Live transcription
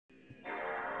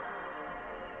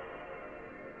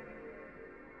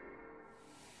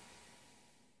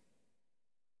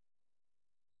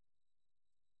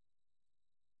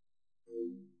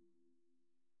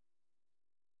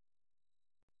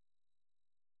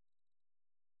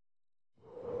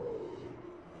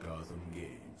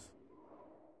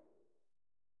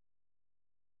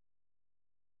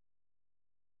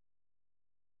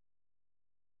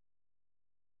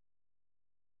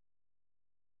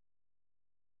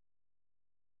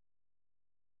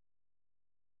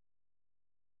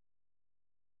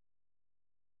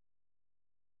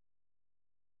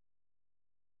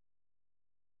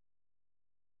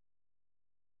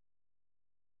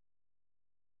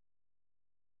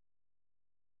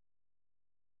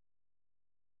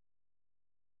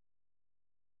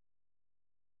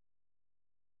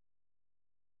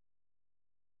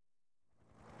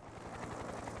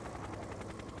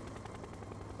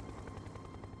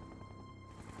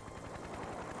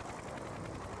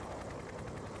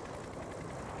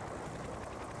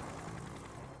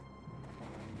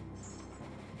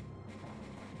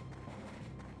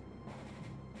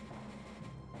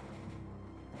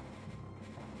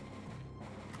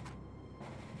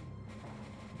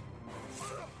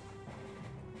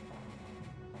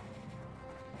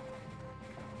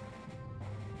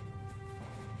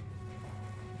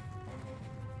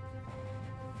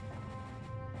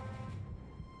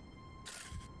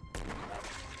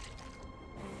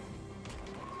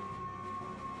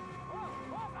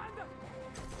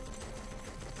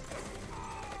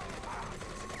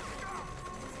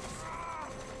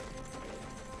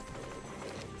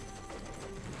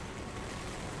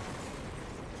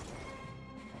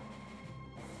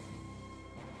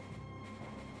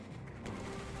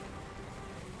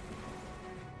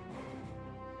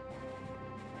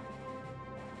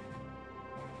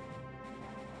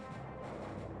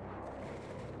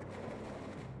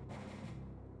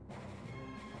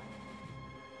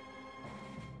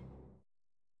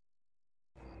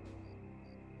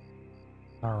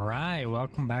Alright,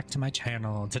 welcome back to my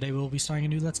channel. Today we'll be starting a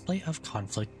new Let's Play of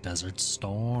Conflict Desert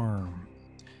Storm.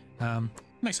 I'm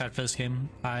excited for this game.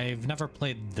 I've never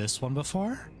played this one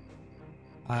before.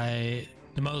 The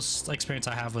most experience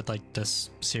I have with like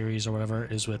this series or whatever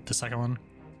is with the second one.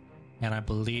 And I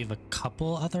believe a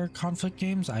couple other Conflict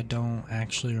games. I don't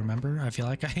actually remember. I feel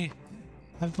like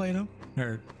I've played them.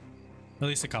 Or at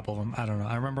least a couple of them. I don't know.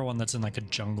 I remember one that's in like a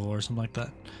jungle or something like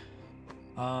that.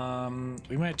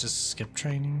 We might just skip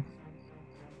training.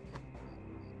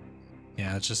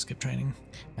 Yeah, let's just skip training.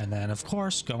 And then of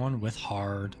course going with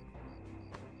hard.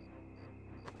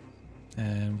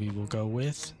 And we will go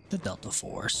with the Delta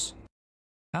Force.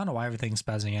 I don't know why everything's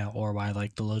spazzing out or why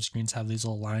like the load screens have these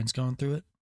little lines going through it.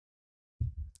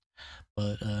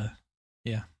 But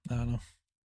yeah, I don't know.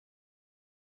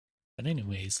 But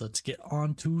anyways, let's get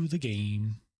on to the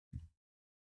game.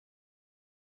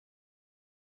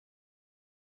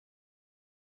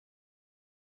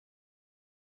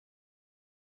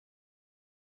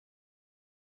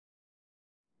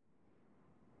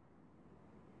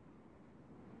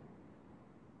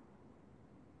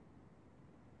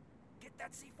 Get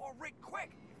that C4 rig quick!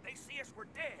 If they see us, we're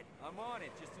dead! I'm on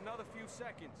it, just another few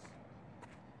seconds.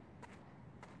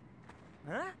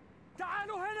 ها؟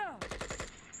 تعالوا هنا!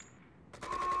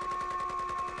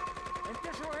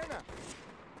 انتشروا هنا!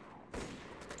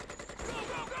 Go,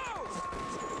 go, go!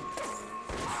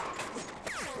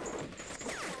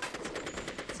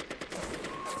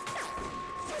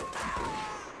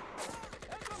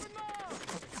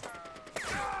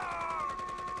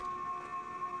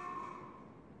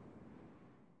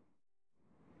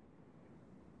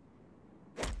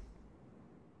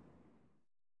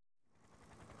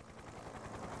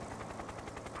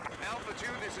 Alpha 2,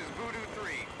 this is Voodoo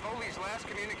 3. Foley's last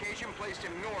communication placed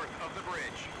him north of the bridge.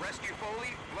 Rescue Foley,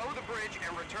 blow the bridge,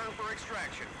 and return for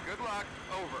extraction. Good luck.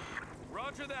 Over.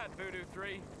 Roger that, Voodoo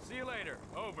 3. See you later.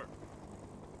 Over.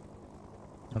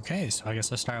 Okay, so I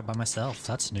guess I started by myself.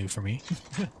 That's new for me.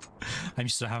 I'm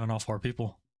used to having all four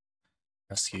people.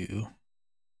 Rescue.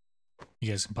 You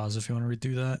guys can pause if you want to read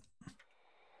through that.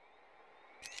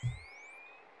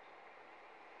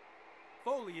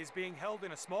 Foley is being held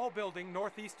in a small building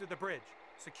northeast of the bridge.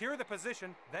 Secure the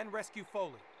position, then rescue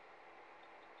Foley.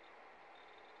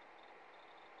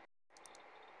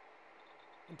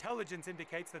 Intelligence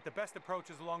indicates that the best approach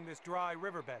is along this dry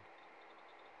riverbed.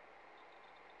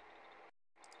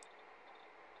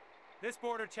 This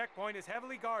border checkpoint is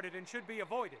heavily guarded and should be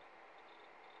avoided.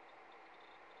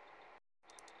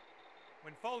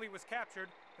 When Foley was captured,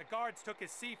 the guards took his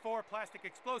C4 plastic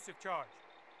explosive charge.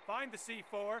 Find the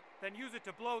C4, then use it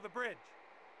to blow the bridge.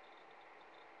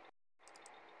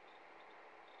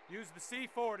 Use the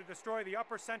C4 to destroy the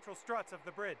upper central struts of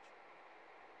the bridge.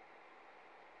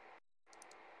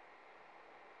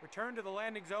 Return to the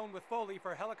landing zone with Foley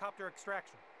for helicopter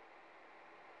extraction.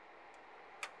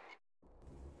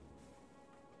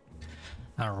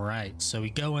 Alright, so we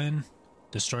go in,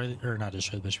 destroy, or not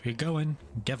destroy the bridge, we go in,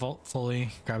 get Foley,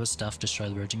 grab his stuff, destroy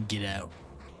the bridge, and get out.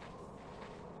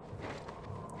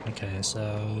 Okay,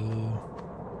 so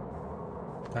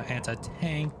got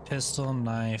anti-tank, pistol,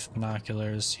 knife,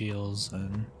 binoculars, heals,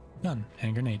 and gun,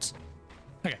 and grenades.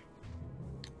 Okay.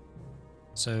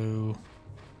 So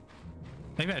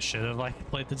maybe I should have like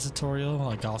played the tutorial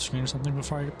like off screen or something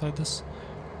before I played this.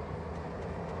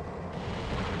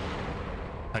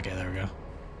 Okay, there we go.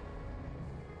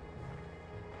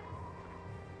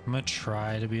 I'm gonna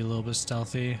try to be a little bit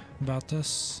stealthy about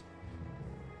this.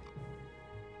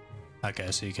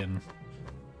 Okay, so you can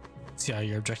see all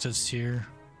your objectives here.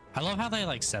 I love how they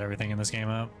like set everything in this game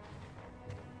up.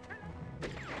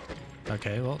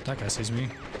 Okay, well, that guy sees me.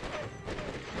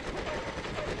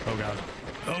 Oh god.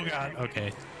 Oh god.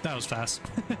 Okay, that was fast.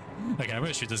 Okay, I'm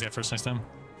gonna shoot this guy first next time.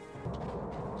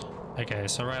 Okay,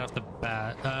 so right off the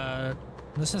bat,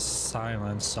 this is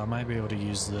silence, so I might be able to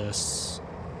use this.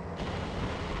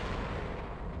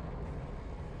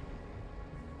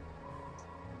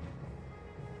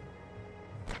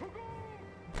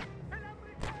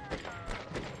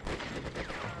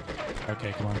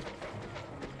 Okay, come on.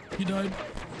 You died.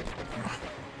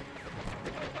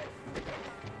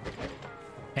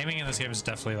 Aiming in this game is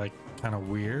definitely like kind of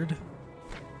weird.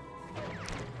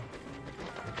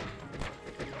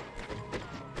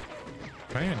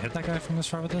 Can I even hit that guy from this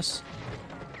far with this?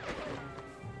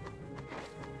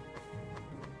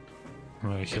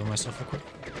 I'm gonna heal myself real quick.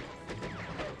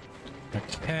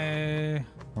 Okay.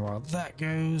 While that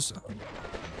goes.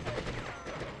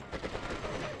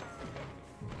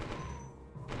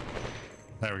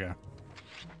 There we go.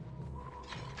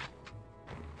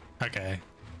 Okay.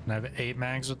 And I have 8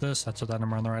 mags with this. That's what that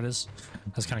number on the right is.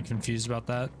 I was kind of confused about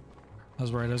that. I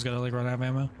was worried I was gonna like run out of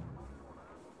ammo.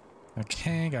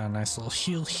 Okay, got a nice little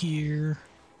heal here.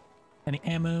 Any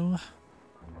ammo?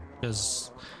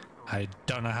 Because I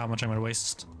don't know how much I'm gonna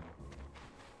waste.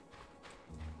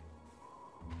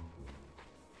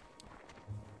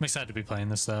 I'm excited to be playing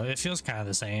this though. It feels kind of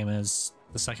the same as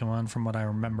the second one from what I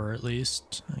remember at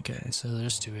least. Okay, so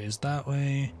there's 2 ways, that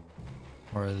way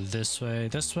or this way.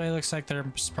 This way looks like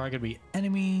there's probably gonna be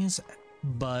enemies,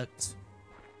 but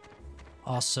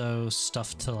also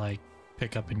stuff to like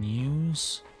pick up and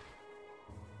use.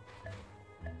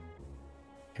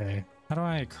 Okay, how do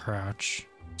I crouch?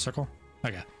 Circle?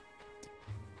 Okay.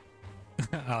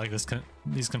 I like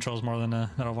these controls more than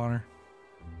Medal of Honor.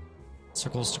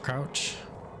 Circles to crouch.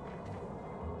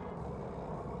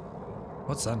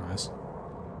 What's that noise?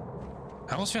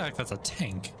 I almost feel like that's a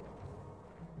tank.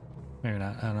 Maybe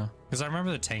not, I don't know. Because I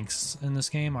remember the tanks in this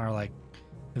game are like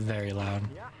very loud.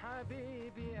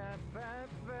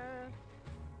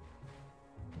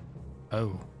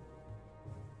 Oh.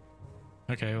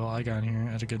 Okay, well I got in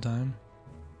here at a good time.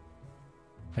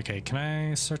 Okay, can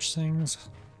I search things?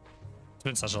 It's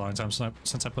been such a long time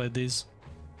since I played these.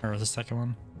 Or the second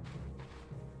one.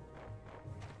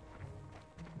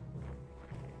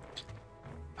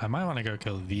 I might want to go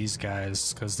kill these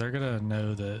guys because they're gonna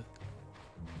know that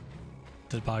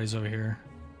the body's over here.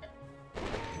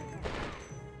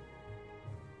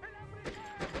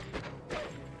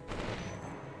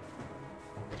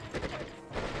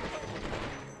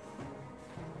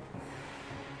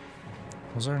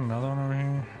 Was there another one over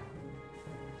here?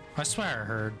 I swear I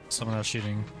heard someone else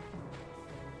shooting.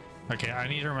 Okay, I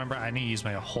need to remember I need to use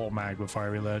my whole mag before I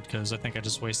reload because I think I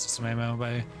just wasted some ammo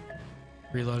by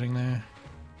reloading there.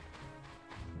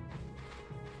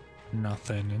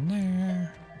 Nothing in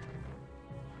there.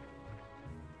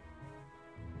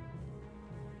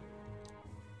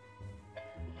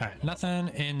 Alright, nothing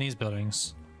in these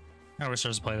buildings. I wish there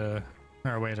was a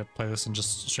way to play this in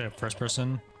just straight up first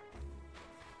person.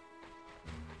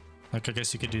 Like, I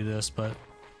guess you could do this, but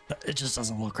it just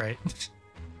doesn't look right.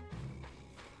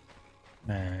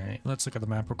 Alright, let's look at the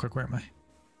map real quick. Where am I?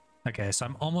 Okay, so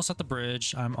I'm almost at the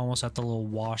bridge. I'm almost at the little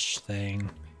wash thing.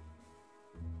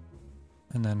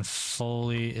 And then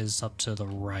Foley is up to the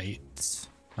right.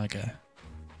 Okay.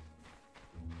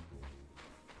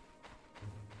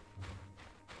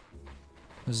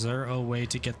 Is there a way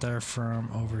to get there from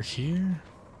over here?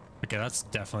 Okay, that's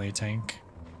definitely a tank.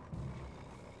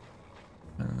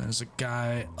 And there's a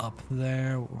guy up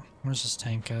there. Where's this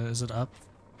tank at? Is it up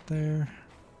there?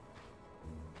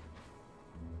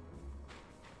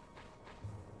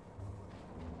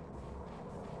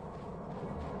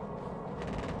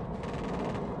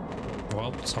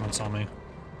 Well, someone saw me.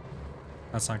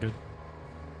 That's not good.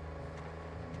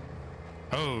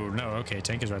 Oh, no, okay,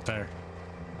 tank is right there.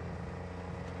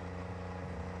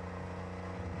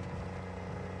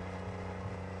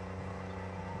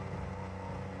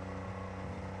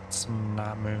 It's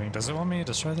not moving. Does it want me to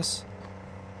destroy this?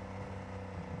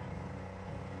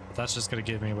 But that's just gonna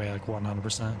give me away like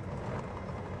 100%.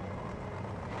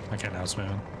 Okay, now it's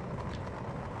moving.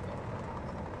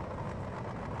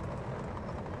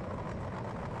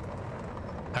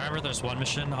 I remember there's one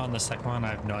mission on the second one. I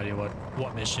have no idea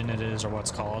what mission it is or what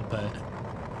it's called, but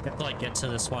you have to like get to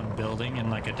this one building in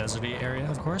like a deserty area,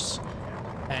 of course.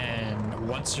 And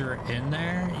once you're in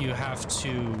there, you have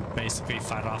to basically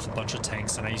fight off a bunch of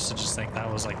tanks. And I used to just think that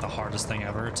was like the hardest thing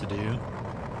ever to do.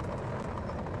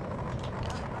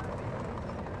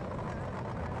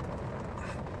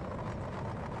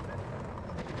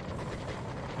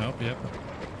 Oh, yep.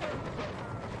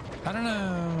 I don't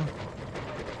know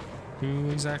who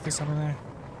exactly something there.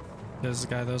 There's the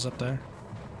guy that was up there.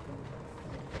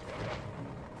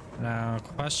 Now,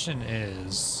 question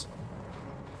is,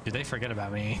 did they forget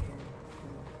about me?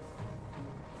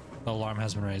 The alarm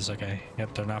has been raised. Okay.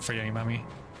 Yep, they're not forgetting about me.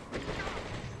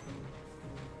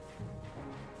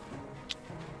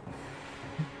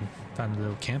 Found a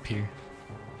little camp here.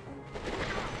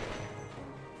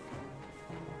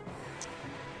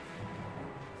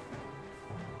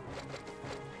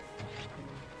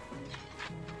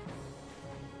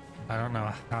 I don't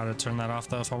know how to turn that off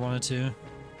though if I wanted to.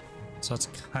 So that's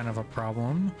kind of a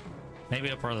problem. Maybe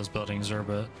up where those buildings are,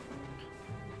 but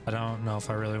I don't know if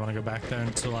I really want to go back there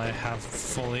until I have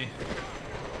fully...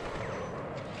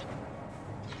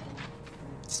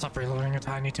 Stop reloading it,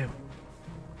 I need to.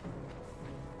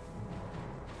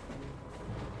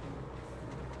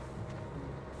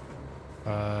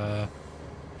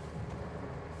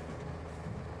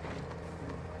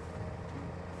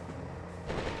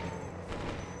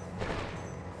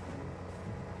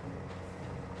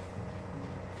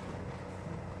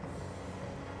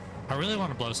 I really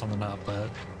want to blow something up, but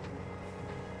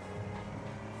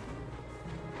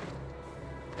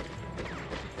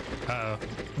uh-oh,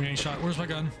 I'm getting shot. Where's my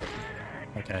gun?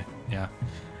 Okay, yeah.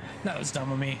 That was dumb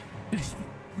of me.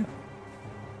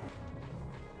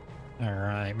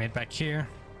 Alright, made it back here.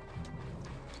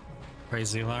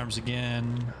 Raise the alarms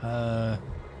again. I'm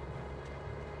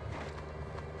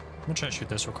gonna try to shoot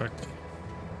this real quick.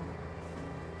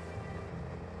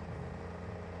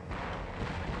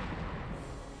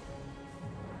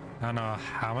 I don't know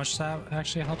how much that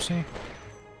actually helps me.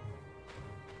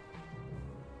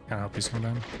 Can't help he's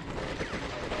coming down.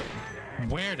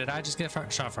 Where did I just get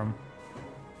shot from?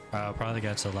 Probably the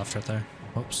guy to the left right there.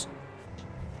 Whoops.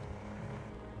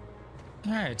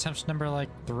 Alright, attempt number like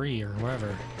 3 or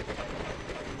whatever.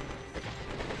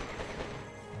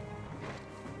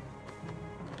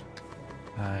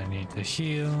 I need to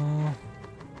heal.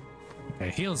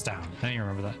 Okay, heal's down. I didn't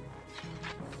remember that.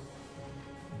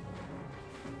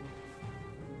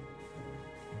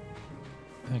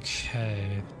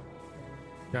 Okay.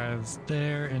 Guys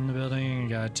there in the building,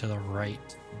 guy to the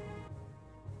right.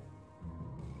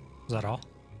 Is that all?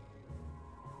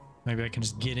 Maybe I can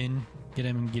just get in, get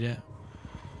him and get it.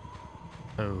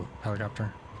 Oh,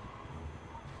 helicopter.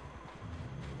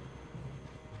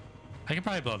 I could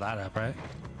probably blow that up, right?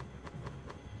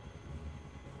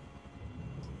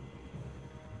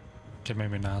 Okay,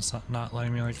 maybe not. It's not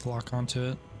letting me like lock onto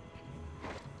it.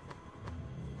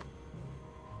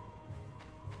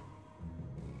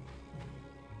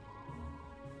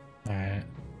 Alright.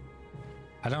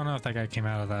 I don't know if that guy came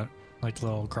out of that like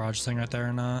little garage thing right there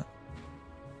or not.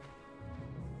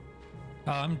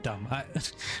 Oh, I'm dumb.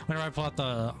 Whenever I pull out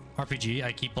the RPG,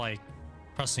 I keep like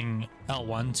pressing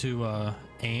L1 to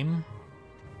aim.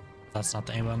 That's not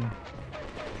the aim button.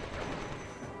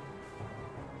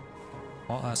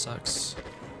 Well, that sucks.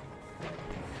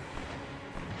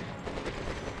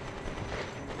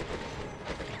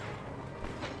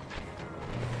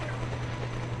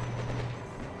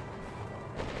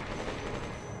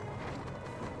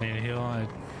 Need a heal. I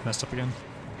messed up again.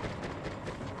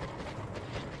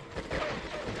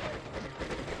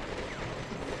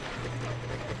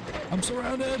 I'm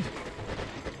surrounded.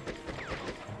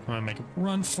 I'm gonna make a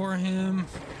run for him.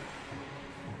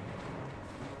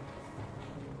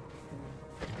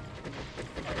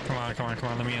 Come on, come on, come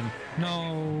on, let me in.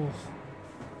 No.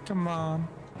 Come on.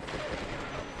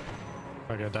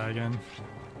 I gotta die again.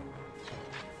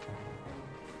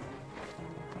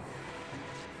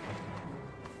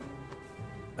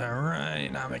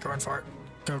 Alright, now make a run for it.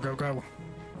 Go, go, go.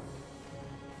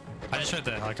 I just tried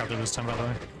the helicopter this time, by the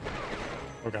way.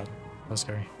 Oh god, that's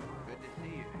scary. Good to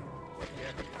see you.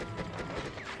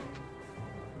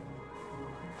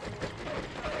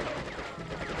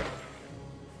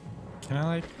 Can I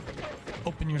like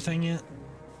open your thing yet?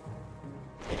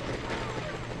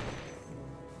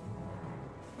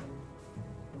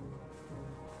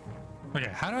 Okay,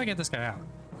 how do I get this guy out?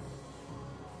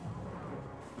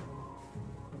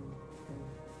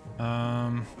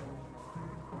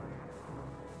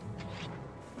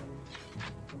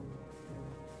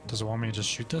 Does it want me to just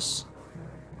shoot this?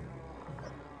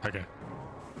 Okay.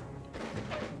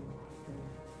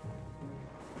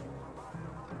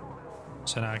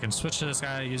 So now I can switch to this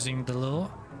guy using the little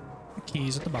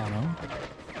keys at the bottom.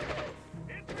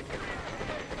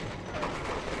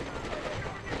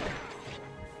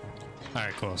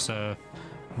 Alright, cool. So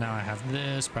now I have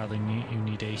this. Probably you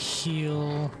need a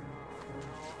heal.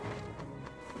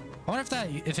 I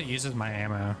wonder if it uses my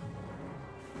ammo.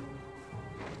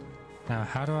 Now,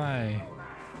 how do I...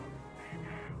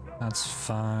 That's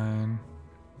fine.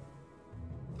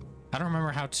 I don't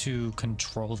remember how to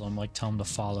control them, like tell them to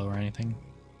follow or anything.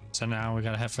 So now we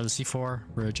gotta head for the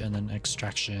C4, bridge, and then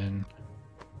extraction.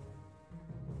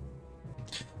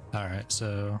 Alright,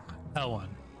 so L1.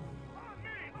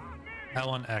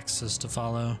 L1X is to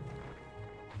follow.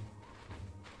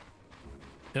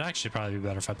 It'd actually probably be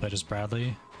better if I played as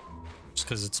Bradley. Just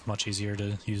because it's much easier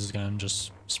to use the gun,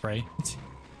 just spray.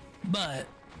 But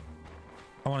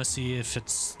I want to see if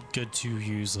it's good to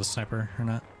use the sniper or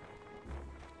not.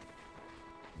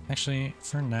 Actually,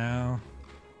 for now...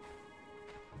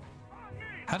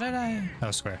 How did I...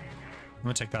 Oh, square. I'm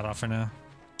gonna take that off for now.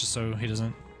 Just so he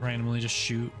doesn't randomly just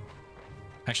shoot.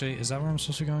 Actually, is that where I'm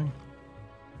supposed to be going?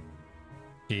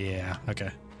 Yeah, okay.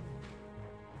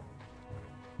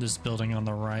 This building on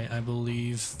the right, I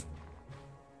believe.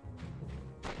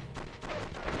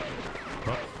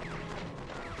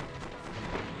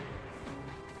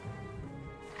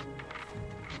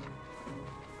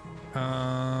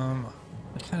 Oh.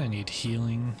 I kind of need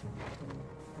healing.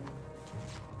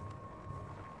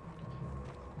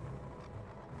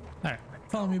 All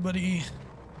Follow me, buddy.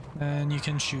 And you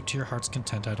can shoot to your heart's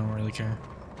content. I don't really care.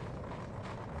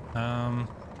 I'm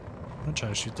gonna try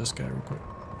to shoot this guy real quick.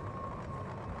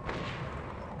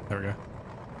 There we go.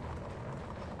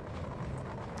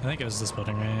 I think it was this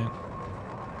building, right?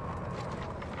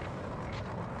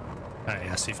 Alright,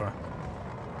 yeah, C4.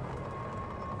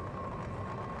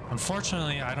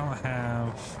 Unfortunately, I don't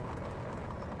have...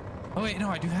 Oh wait, no,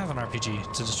 I do have an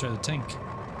RPG to destroy the tank.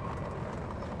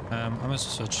 I'm gonna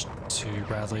switch to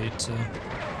Bradley to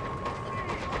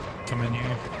come in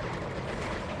here.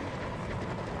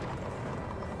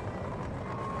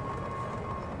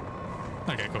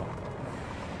 Okay, cool.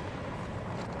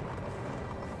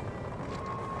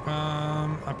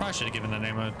 I probably should have given an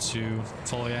ammo to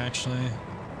Foley, actually.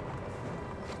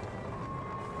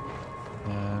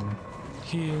 And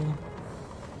heal.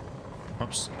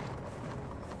 Oops.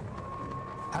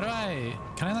 How do I...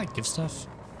 Can I, like, give stuff?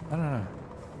 I don't know.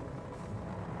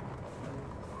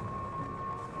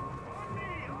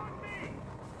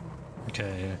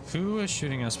 Okay, who was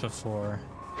shooting us before?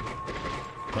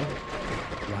 Oh,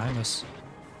 behind us.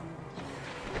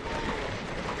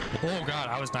 Oh god,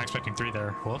 I was not expecting 3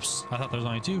 there. Whoops, I thought there was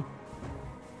only 2.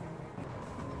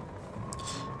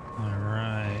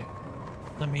 Alright.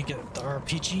 Let me get the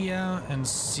RPG out and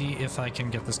see if I can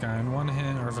get this guy in 1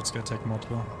 hit or if it's gonna take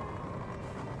multiple.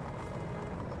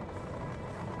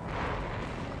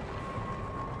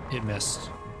 It missed.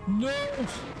 No!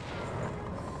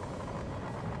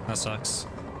 That sucks.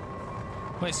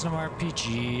 Wasting an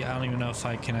RPG. I don't even know if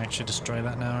I can actually destroy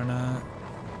that now or not.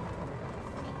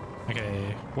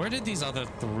 Okay, where did these other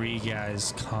 3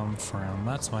 guys come from?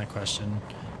 That's my question.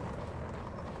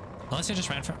 Unless they just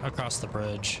ran across the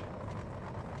bridge.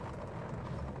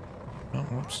 Oh,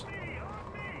 whoops.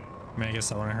 I mean, I guess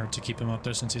that wouldn't hurt to keep him up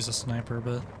there since he's a sniper,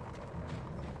 but...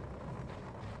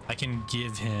 I can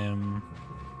give him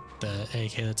the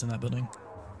AK that's in that building.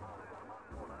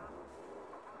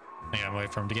 I gotta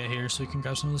wait for him to get here so we can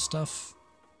grab some of this stuff.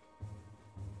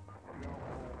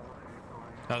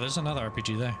 Oh, there's another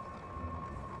RPG there.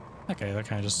 Okay, they're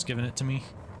kind of just giving it to me.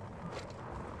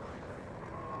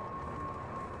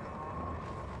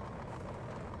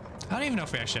 I don't even know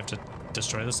if we actually have to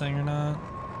destroy this thing or not.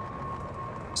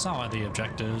 It's not one of the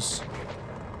objectives.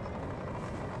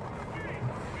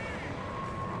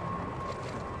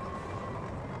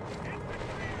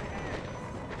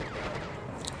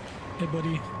 Hey,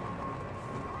 buddy.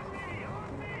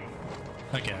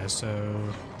 Okay,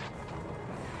 so...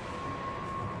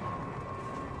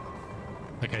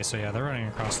 Okay, so yeah, they're running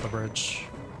across the bridge.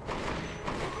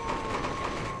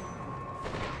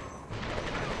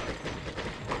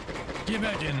 Get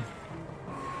back in.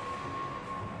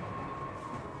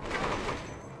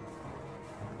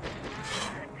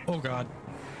 Oh god,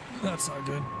 that's not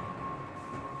good.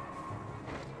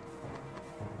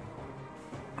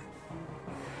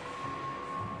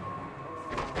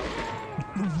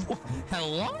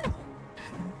 Hello?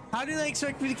 How do they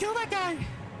expect me to kill that guy?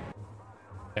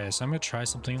 Okay, so I'm gonna try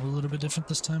something a little bit different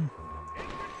this time.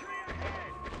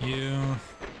 I'm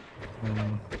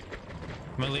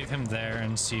gonna leave him there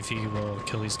and see if he will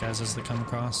kill these guys as they come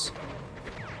across.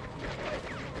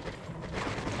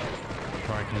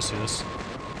 Or I can just do this.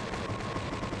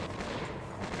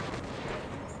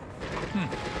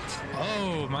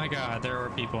 Oh my god, there were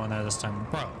people in there this time.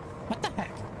 Bro, what the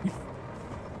heck?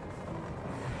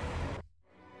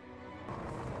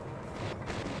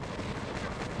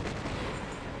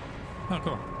 Oh,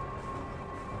 cool.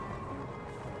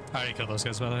 I already killed those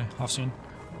guys, by the way, off scene.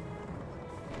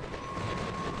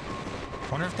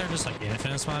 Wonder if they're just like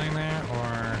infinite spawning there,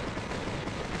 or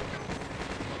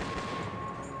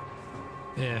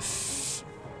if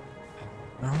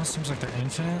it almost seems like they're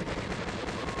infinite.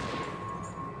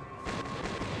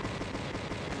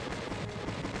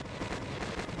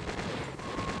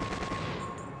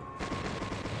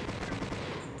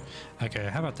 Okay,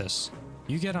 how about this?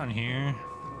 You get on here,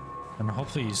 and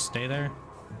hopefully you stay there.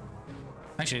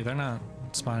 Actually, they're not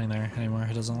spawning there anymore,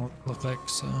 it doesn't look like,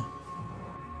 so...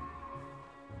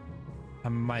 I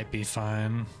might be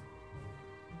fine.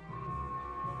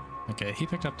 Okay, he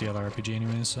picked up the other RPG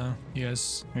anyway, so you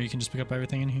guys... Or you can just pick up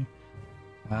everything in here.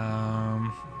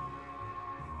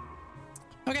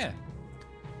 Okay.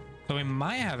 So we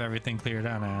might have everything cleared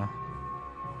out now.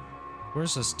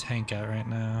 Where's this tank at right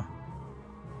now?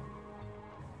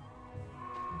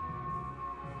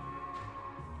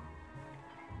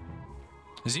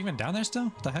 Is he even down there still?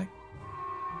 What the heck?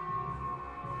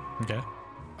 Okay.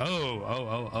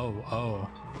 Oh.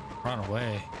 Run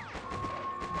away.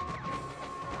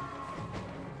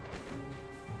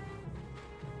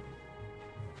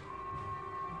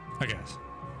 Okay.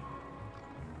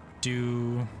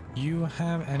 Do you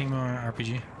have any more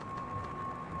RPG?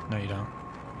 No, you don't.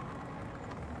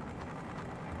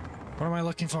 What am I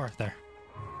looking for? There.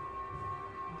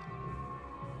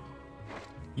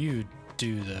 You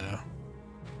do, though.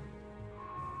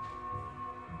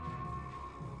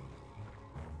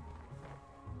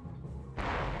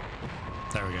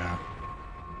 There we go.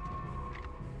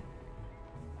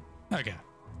 Okay.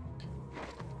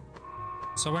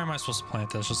 So where am I supposed to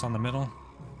plant this? Just on the middle?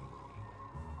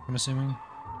 I'm assuming.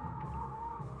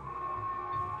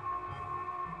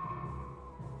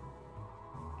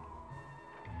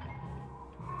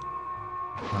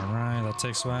 Alright, that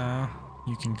takes a while.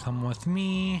 You can come with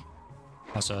me.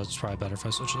 Also, it's probably better if I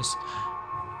switch this.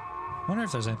 I wonder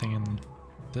if there's anything in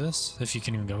this? If you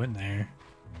can even go in there.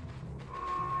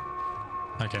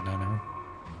 Okay, no.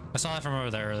 I saw that from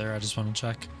over there earlier. I just want to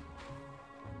check.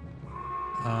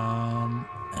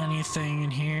 Anything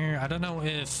in here? I don't know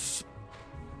if,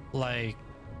 like,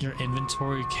 your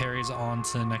inventory carries on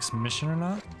to the next mission or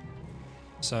not.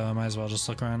 So I might as well just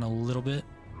look around a little bit.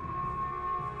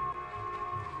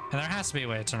 And there has to be a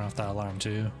way to turn off that alarm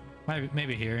too.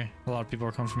 Maybe here. A lot of people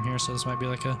are coming from here, so this might be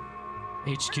like a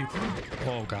HQ.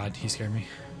 Oh god, he scared me.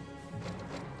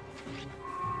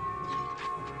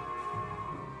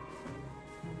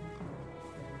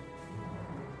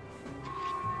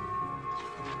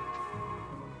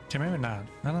 Okay, maybe not.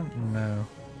 I don't know.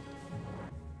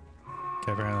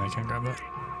 Okay, apparently I can't grab that.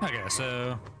 Okay,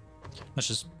 so let's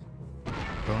just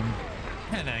boom,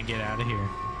 and then get out of here.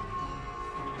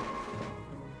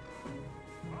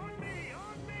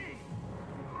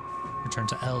 Return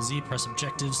to LZ, press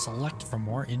objective, select for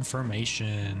more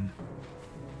information.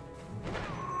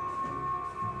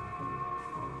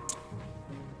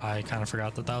 I kind of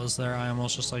forgot that that was there. I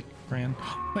almost just like ran.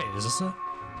 Wait, is this it?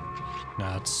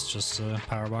 No, it's just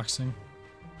power boxing.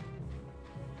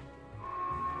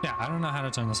 Yeah, I don't know how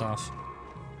to turn this off.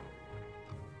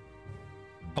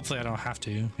 Hopefully I don't have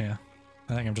to. Yeah,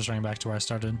 I think I'm just running back to where I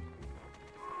started.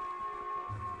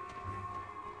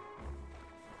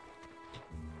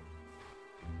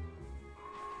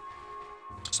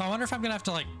 So I wonder if I'm gonna have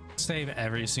to like save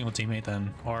every single teammate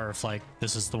then, or if like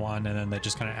this is the one and then they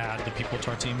just kind of add the people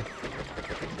to our team.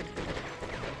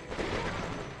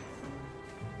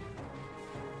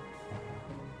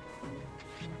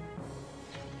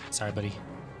 Sorry, buddy.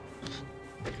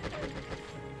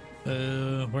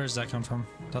 Where does that come from?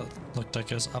 That looked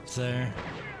like it was up there.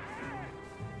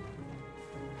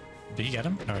 Did you get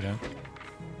him? No, I didn't.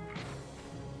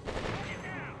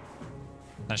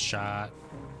 Nice shot.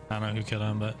 I don't know who killed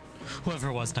him, but whoever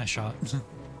it was, nice shot.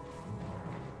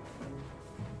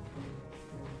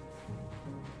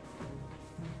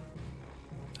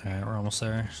 Alright, we're almost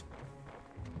there.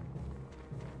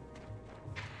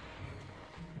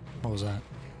 What was that?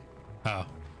 Oh.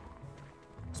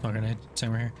 Smoke grenade.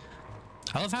 Same right here.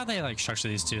 I love how they like structure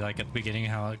these two, like at the beginning,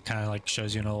 how it kind of like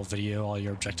shows you in a little video all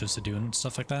your objectives to do and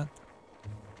stuff like that.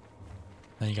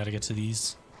 Then you gotta get to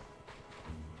these.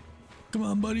 Come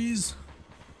on, buddies.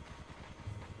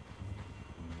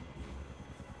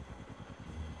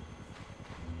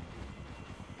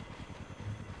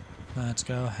 Let's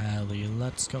go, Hallie.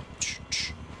 Let's go.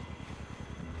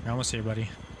 You're almost here, buddy.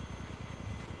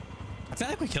 I feel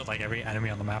like we killed like every enemy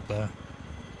on the map, though.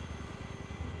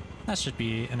 That should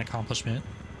be an accomplishment.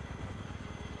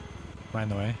 By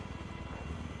the way.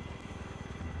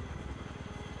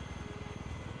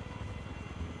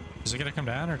 Is it gonna come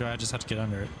down, or do I just have to get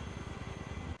under it?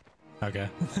 Okay.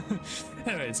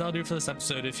 Anyways, that'll do it for this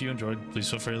episode. If you enjoyed, please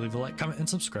feel free to leave a like, comment, and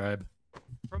subscribe.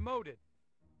 Promoted.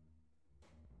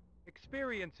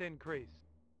 Experience increase.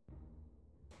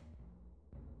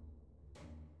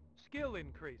 Skill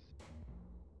increase.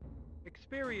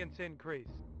 Experience increase.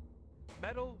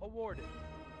 Medal awarded.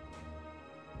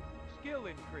 Skill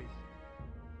increase.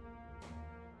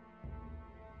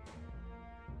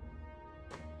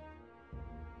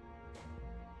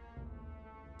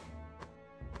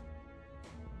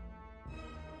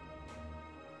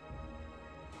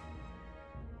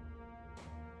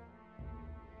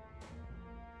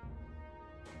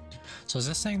 So is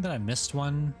this saying that I missed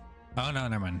one? Oh no,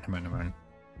 never mind.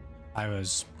 I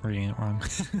was reading it wrong.